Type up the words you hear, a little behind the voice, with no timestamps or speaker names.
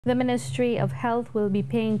The Ministry of Health will be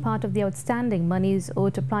paying part of the outstanding monies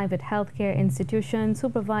owed to private healthcare institutions who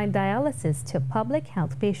provide dialysis to public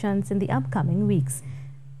health patients in the upcoming weeks.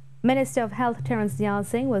 Minister of Health Terence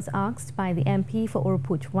Dialysis was asked by the MP for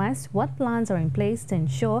Oropouche West what plans are in place to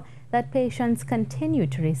ensure that patients continue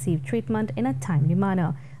to receive treatment in a timely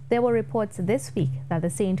manner. There were reports this week that the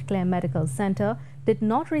St. Clair Medical Center did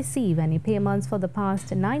not receive any payments for the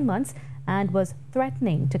past 9 months and was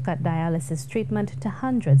threatening to cut dialysis treatment to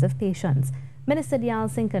hundreds of patients. Minister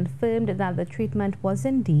Dialysis confirmed that the treatment was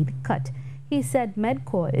indeed cut. He said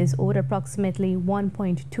Medco is owed approximately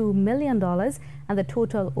 $1.2 million and the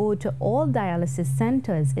total owed to all dialysis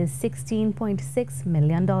centers is $16.6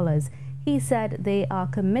 million. He said they are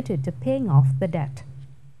committed to paying off the debt.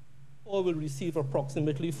 All will receive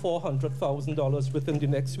approximately $400,000 within the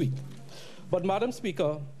next week. But, Madam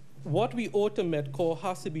Speaker, what we owe to Medco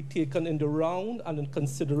has to be taken in the round and in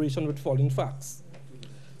consideration with following facts.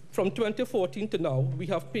 From 2014 to now, we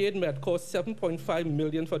have paid Medco $7.5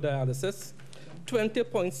 million for dialysis,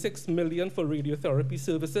 $20.6 million for radiotherapy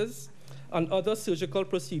services, and other surgical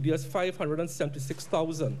procedures,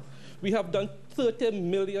 $576,000. We have done $30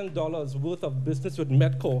 million worth of business with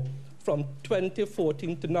Medco from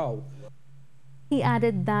 2014 to now. He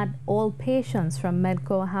added that all patients from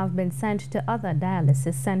Medco have been sent to other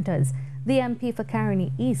dialysis centers. The MP for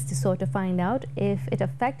Caroni East sought to find out if it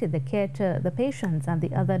affected the care to the patients at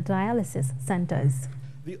the other dialysis centers.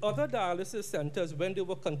 The other dialysis centers, when they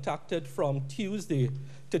were contacted from Tuesday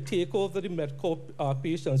to take over the Medco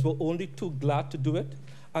patients, were only too glad to do it.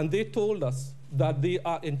 And they told us that they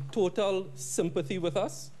are in total sympathy with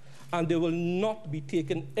us, and they will not be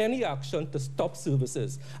taking any action to stop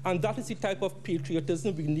services. And that is the type of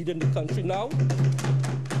patriotism we need in the country now.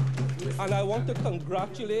 And I want to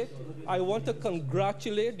congratulate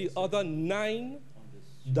the other 9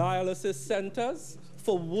 dialysis centers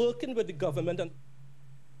for working with the government.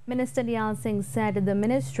 Minister Dialysis said the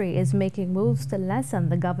ministry is making moves to lessen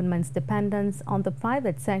the government's dependence on the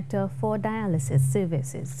private sector for dialysis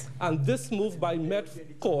services. And this move by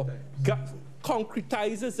Medco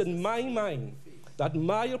concretizes in my mind that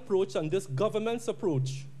my approach and this government's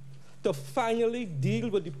approach to finally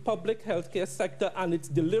deal with the public healthcare sector and its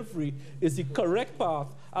delivery is the correct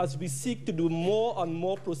path as we seek to do more and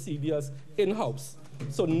more procedures in-house.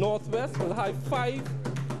 So Northwest will have 5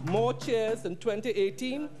 more chairs in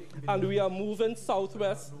 2018, and we are moving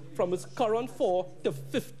Southwest from its current 4 to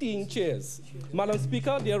 15 chairs. Madam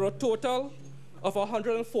Speaker, there are a total of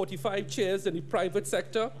 145 chairs in the private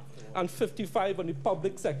sector and 55 in the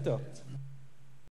public sector.